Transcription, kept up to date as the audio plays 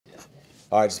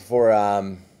All right, just before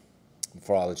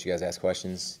I let you guys ask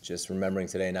questions, just remembering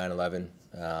today, 9/11.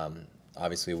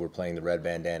 Obviously, we're playing the red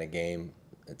bandana game.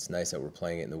 It's nice that we're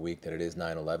playing it in the week that it is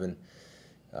 9/11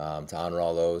 to honor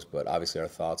all those. But obviously, our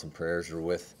thoughts and prayers are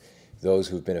with those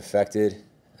who've been affected,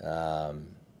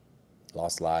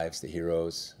 lost lives, the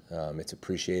heroes. It's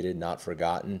appreciated, not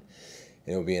forgotten,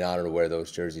 and it will be an honor to wear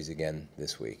those jerseys again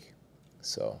this week.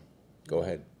 So, go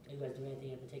ahead. Are you guys doing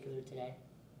anything in particular today?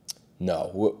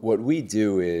 No, what we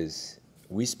do is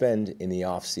we spend in the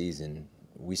off season,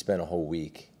 we spend a whole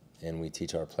week and we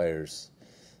teach our players.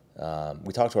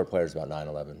 We talk to our players about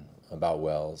 9/11, about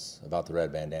Wells, about the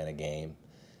red bandana game,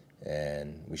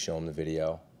 and we show them the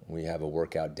video. We have a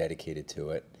workout dedicated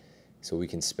to it, so we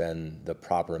can spend the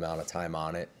proper amount of time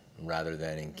on it rather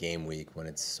than in game week when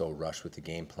it's so rushed with the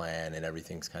game plan and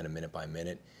everything's kind of minute by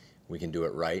minute. We can do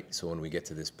it right, so when we get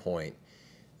to this point,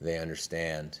 they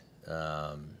understand.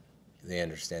 They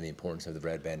understand the importance of the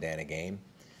red bandana game,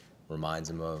 reminds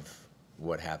them of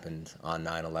what happened on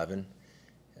 9/11,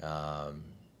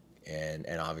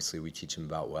 and obviously we teach them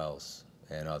about Wells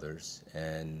and others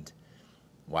and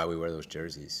why we wear those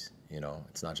jerseys. You know,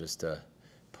 it's not just to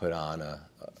put on a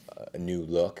new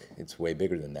look, it's way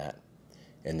bigger than that.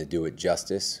 And to do it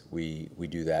justice, we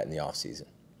do that in the off season.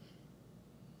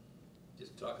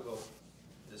 Just talk about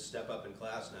the step up in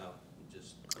class now,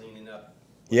 just cleaning up.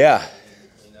 Yeah.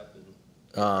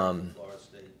 Florida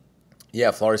State.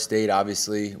 Yeah, Florida State,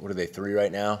 obviously, what are they, 3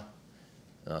 right now?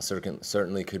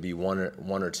 Certainly could be one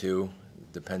or 2,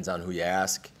 depends on who you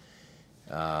ask.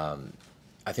 I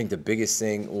think the biggest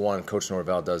thing, one, Coach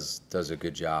Norvell does a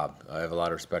good job. I have a lot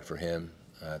of respect for him.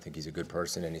 I think he's a good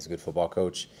person and he's a good football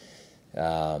coach.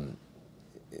 They're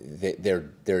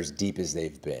as deep as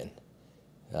they've been.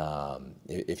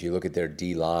 If you look at their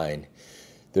D-line,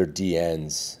 their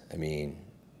D-ends, I mean,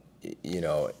 you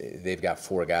know, they've got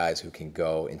 4 guys who can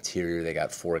go interior. They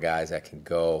got 4 guys that can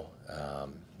go.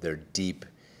 They're deep.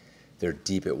 They're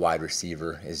deep at wide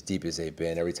receiver, as deep as they've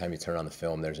been. Every time you turn on the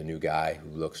film, there's a new guy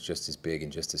who looks just as big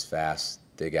and just as fast.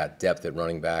 They got depth at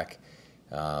running back.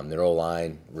 Their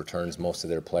O-line returns most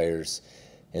of their players.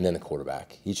 And then the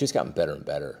quarterback. He's just gotten better and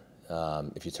better.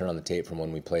 If you turn on the tape from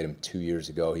when we played him 2 years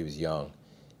ago, he was young.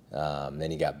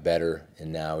 Then he got better,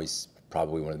 and now he's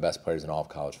probably one of the best players in all of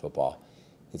college football.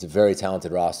 It's a very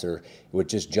talented roster. What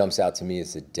just jumps out to me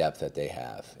is the depth that they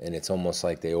have. And it's almost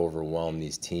like they overwhelm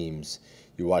these teams.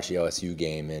 You watch the LSU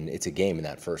game, and it's a game in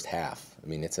that first half. I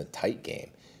mean, it's a tight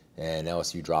game. And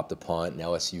LSU dropped the punt, and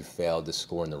LSU failed to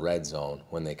score in the red zone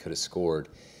when they could have scored.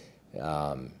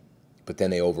 But then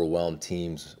they overwhelm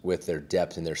teams with their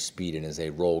depth and their speed. And as they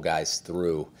roll guys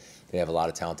through, they have a lot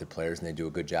of talented players, and they do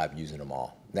a good job using them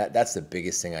all. That's the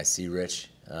biggest thing I see,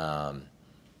 Rich.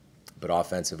 But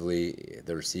offensively,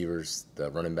 the receivers,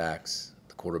 the running backs,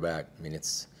 the quarterback, I mean,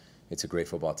 it's a great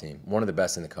football team. One of the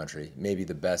best in the country. Maybe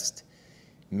the best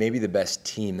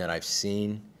team that I've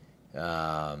seen in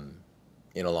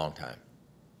a long time.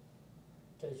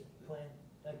 Does playing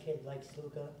a kid like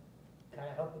Sluka kind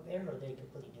of help him, or are they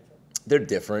completely different? They're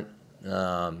different.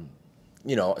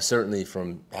 You know, certainly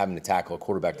from having to tackle a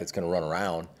quarterback that's going to run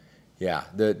around. Yeah,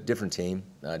 the different team,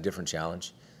 different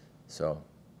challenge. So.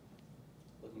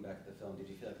 Looking back at the film, did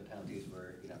you feel like the penalties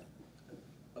were,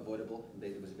 avoidable?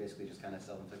 It was basically just kind of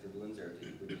self-inflicted wounds, or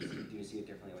do you see it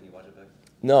differently when you watch it back?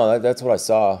 No, that's what I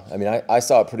saw. I mean, I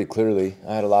saw it pretty clearly.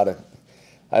 I had a lot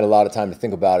of time to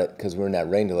think about it because we were in that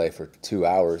rain delay for 2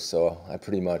 hours. So I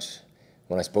pretty much,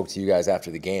 when I spoke to you guys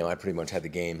after the game, I pretty much had the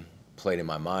game played in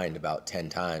my mind about 10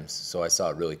 times. So I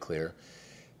saw it really clear.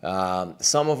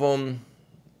 Some of them,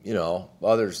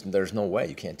 others, there's no way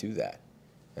you can't do that.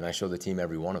 And I showed the team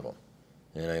every one of them.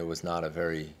 And it was not a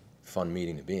very fun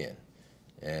meeting to be in.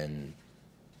 And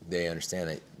they understand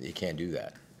that you can't do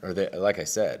that. Or like I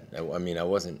said, I mean, I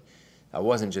wasn't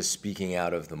just speaking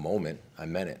out of the moment. I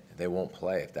meant it. They won't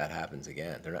play if that happens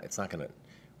again.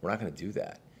 We're not gonna do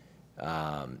that.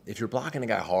 If you're blocking a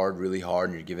guy hard, really hard,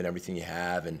 and you're giving everything you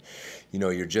have, and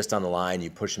you're just on the line,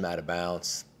 you push him out of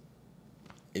bounds.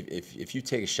 If you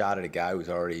take a shot at a guy who's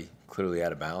already clearly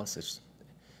out of bounds,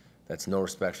 that's no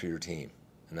respect for your team,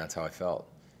 and that's how I felt.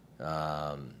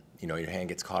 Your hand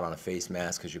gets caught on a face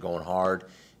mask because you're going hard.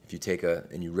 If you take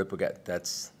and you rip a guy,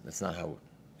 that's not how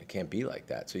it can't be like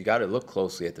that. So you got to look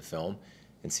closely at the film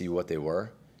and see what they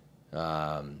were.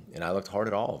 And I looked hard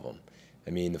at all of them. I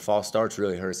mean, the false starts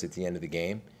really hurt us at the end of the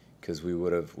game because we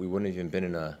wouldn't have even been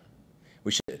in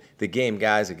the game,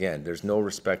 guys. Again, there's no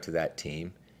respect to that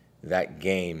team. That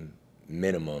game,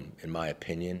 minimum, in my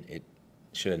opinion, it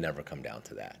should have never come down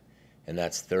to that. And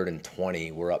that's 3rd and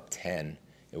 20. We're up 10.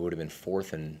 It would have been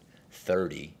 4th and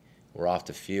 30. we're off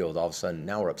the field. All of a sudden,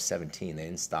 now we're up 17. They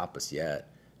didn't stop us yet,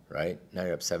 right? Now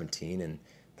you're up 17, and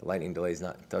the lightning delay is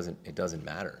not. It doesn't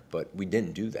matter. But we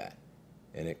didn't do that,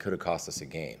 and it could have cost us a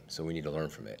game. So we need to learn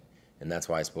from it, and that's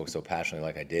why I spoke so passionately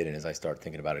like I did. And as I start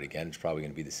thinking about it again, it's probably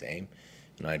going to be the same.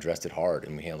 And I addressed it hard,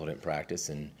 and we handled it in practice.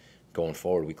 And going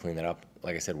forward, we clean that up.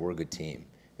 Like I said, we're a good team,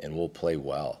 and we'll play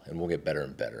well, and we'll get better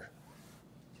and better.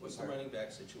 What's the running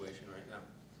back situation right now?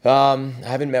 I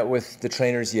haven't met with the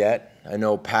trainers yet. I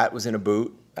know Pat was in a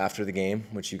boot after the game,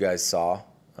 which you guys saw.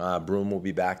 Broom will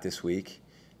be back this week.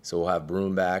 So we'll have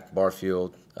Broom back,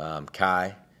 Barfield,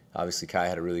 Kai. Obviously, Kai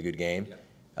had a really good game.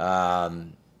 Yeah.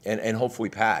 And hopefully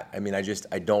Pat. I mean, I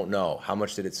don't know. How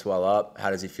much did it swell up? How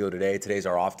does he feel today? Today's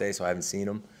our off day, so I haven't seen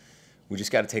him. We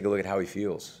just got to take a look at how he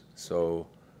feels. So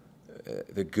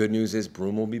the good news is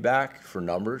Broom will be back for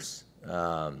numbers.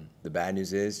 The bad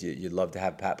news is you'd love to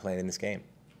have Pat playing in this game.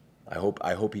 I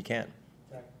hope he can.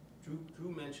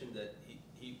 Drew mentioned that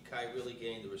Kai really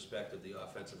gained the respect of the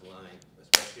offensive line,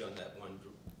 especially on that one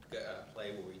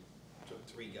play where we took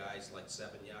 3 guys like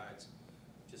 7 yards.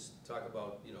 Just talk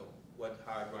about, what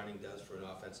hard running does for an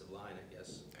offensive line, I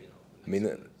guess. I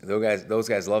mean, those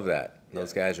guys love that. Yeah.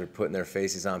 Those guys are putting their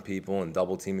faces on people and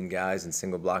double teaming guys and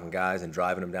single blocking guys and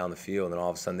driving them down the field, and then all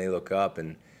of a sudden they look up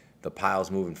and the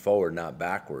pile's moving forward, not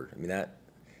backward. I mean,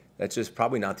 that's just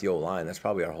probably not the O-line. That's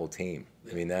probably our whole team.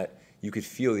 I mean, that you could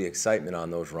feel the excitement on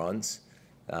those runs.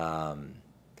 And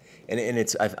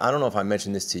it's I don't know if I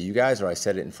mentioned this to you guys or I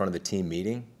said it in front of the team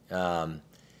meeting.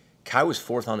 Kai was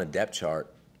 4th on the depth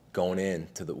chart going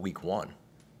into the week 1.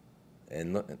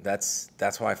 And look, that's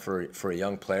why for a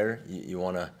young player, you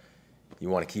want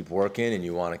to keep working and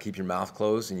you want to keep your mouth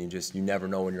closed, and you never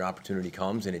know when your opportunity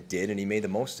comes, and it did, and he made the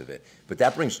most of it. But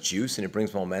that brings juice and it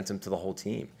brings momentum to the whole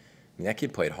team. I mean, that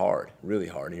kid played hard, really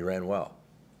hard, and he ran well.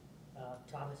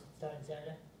 Thomas starting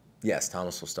Saturday? Yes,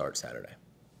 Thomas will start Saturday.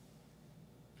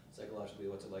 Psychologically,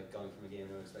 what's it like going from a game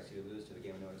no one expects you to lose to a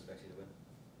game no one expects you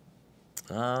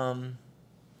to win?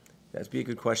 That'd be a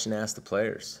good question to ask the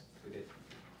players. We did.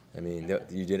 I mean,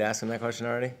 you did ask them that question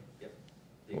already? Yep.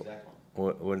 The exact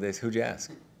one. What did who'd you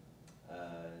ask?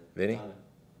 Vinny? Donovan.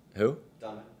 Who?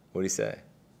 Donovan. What'd he say?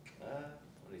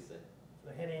 What did he say?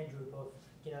 For him and Drew both,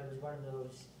 it was one of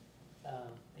those,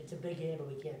 it's a big game, but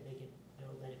we can't make it,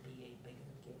 don't let it be a big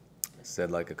game.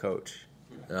 Said like a coach.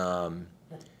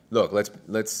 Look,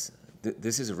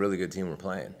 this is a really good team we're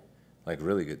playing. Like,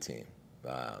 really good team.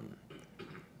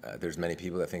 There's many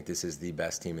people that think this is the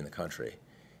best team in the country.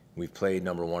 We've played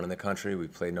number 1 in the country.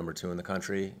 We've played number 2 in the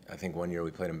country. I think one year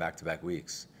we played them back-to-back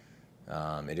weeks.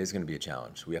 It is going to be a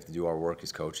challenge. We have to do our work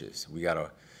as coaches. We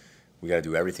got to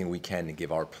do everything we can to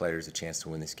give our players a chance to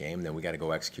win this game. Then we got to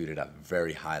go execute it at a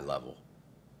very high level.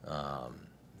 And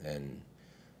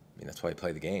I mean, that's why we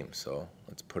play the game. So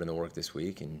let's put in the work this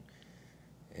week and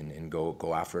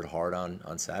go after it hard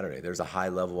on Saturday. There's a high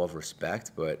level of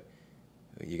respect, but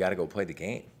you got to go play the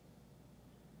game.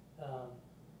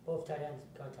 Both tight ends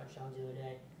got touchdowns the other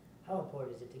day. How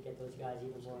important is it to get those guys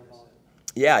even more involved?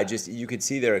 Yeah, you could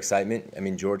see their excitement. I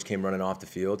mean, George came running off the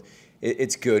field.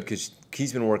 It's good because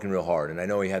he's been working real hard, and I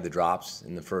know he had the drops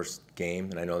in the first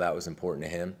game, and I know that was important to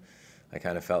him. I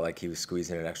kind of felt like he was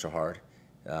squeezing it extra hard.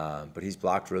 But he's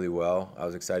blocked really well. I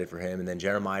was excited for him. And then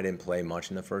Jeremiah didn't play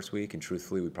much in the first week, and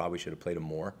truthfully, we probably should have played him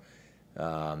more.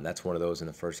 That's one of those in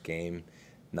the first game.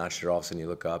 Not sure all of a sudden you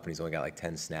look up and he's only got like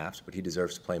 10 snaps, but he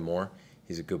deserves to play more.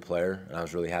 He's a good player, and I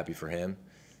was really happy for him.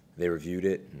 They reviewed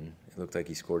it, and it looked like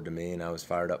he scored to me, and I was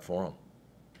fired up for him.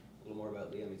 A little more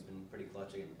about Liam. He's been pretty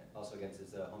clutch, also against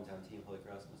his hometown team, Holy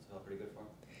Cross. Must have felt pretty good for him.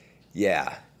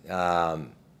 Yeah.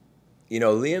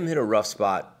 Liam hit a rough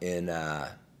spot in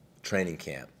training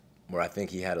camp where I think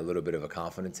he had a little bit of a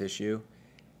confidence issue.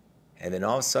 And then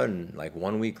all of a sudden, like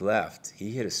 1 week left,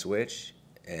 he hit a switch,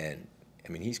 and, I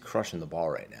mean, he's crushing the ball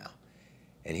right now.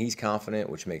 And he's confident,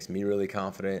 which makes me really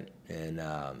confident, and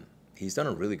he's done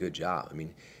a really good job. I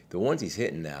mean, the ones he's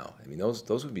hitting now, I mean,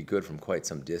 those would be good from quite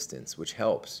some distance, which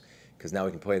helps because now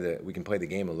we can play the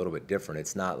game a little bit different.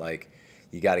 It's not like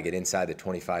you got to get inside the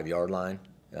 25-yard line.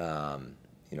 Now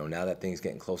that thing's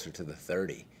getting closer to the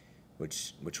 30,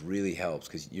 which really helps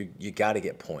because you got to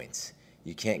get points.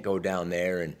 You can't go down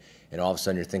there and all of a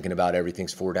sudden you're thinking about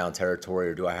everything's 4-down territory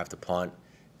or do I have to punt.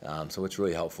 So it's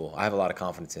really helpful. I have a lot of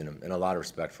confidence in him and a lot of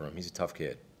respect for him. He's a tough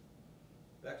kid.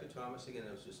 Back to Thomas again,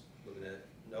 I was just looking at it.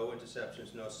 No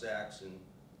interceptions, no sacks, and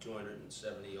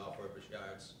 270 all-purpose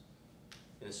yards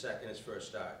in his first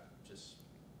start.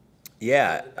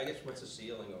 Yeah. I guess what's the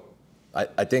ceiling over?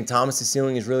 I think Thomas's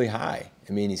ceiling is really high.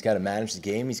 I mean, he's got to manage the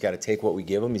game. He's got to take what we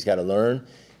give him. He's got to learn.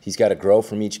 He's got to grow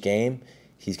from each game.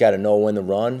 He's got to know when to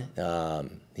run.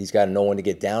 He's got to know when to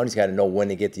get down. He's got to know when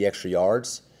to get the extra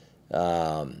yards.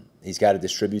 He's got to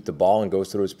distribute the ball and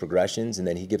goes through his progressions, and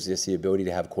then he gives us the ability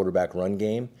to have quarterback run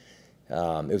game.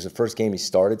 It was the first game he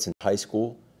started since high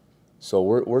school. So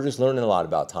we're just learning a lot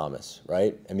about Thomas,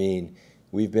 right? I mean,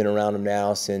 we've been around him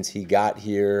now since he got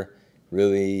here,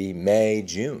 really May,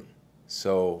 June.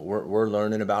 So we're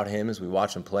learning about him as we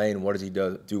watch him play, and what does he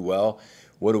do well?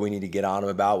 What do we need to get on him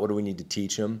about? What do we need to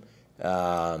teach him?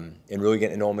 And really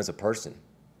getting to know him as a person.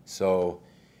 So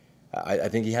I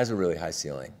think he has a really high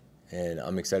ceiling, and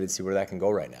I'm excited to see where that can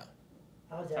go right now.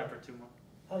 How's Time Emmett? for 2 more.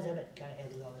 How's Emmett kind of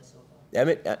handled all this so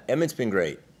far? Emmett's been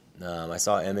great. I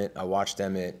saw Emmett. I watched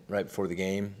Emmett right before the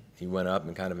game. He went up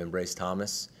and kind of embraced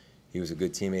Thomas. He was a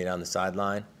good teammate on the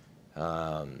sideline.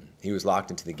 He was locked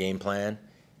into the game plan,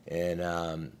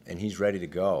 and he's ready to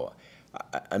go.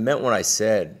 I meant what I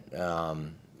said.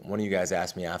 One of you guys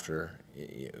asked me after,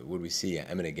 would we see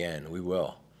Emmett again? We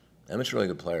will. Emmett's a really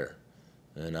good player,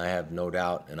 and I have no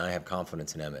doubt, and I have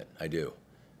confidence in Emmett. I do.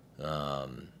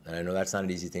 And I know that's not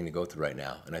an easy thing to go through right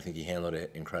now, and I think he handled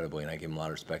it incredibly, and I give him a lot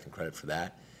of respect and credit for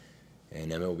that. And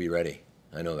Emmett will be ready.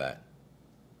 I know that.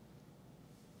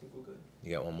 I think we're good.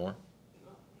 You got one more?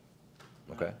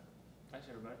 No. Okay. Thanks,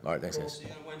 everybody. All right, thanks, We'll guys. see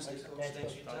you on Wednesday, Coach.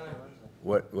 Thanks for your time.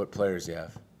 What players do you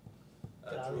have?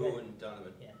 Drew and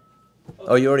Donovan. Yeah.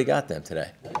 Oh, you already got them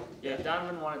today. Yeah,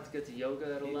 Donovan wanted to get to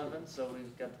yoga at 11, so we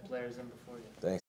got the players in before you. Thanks.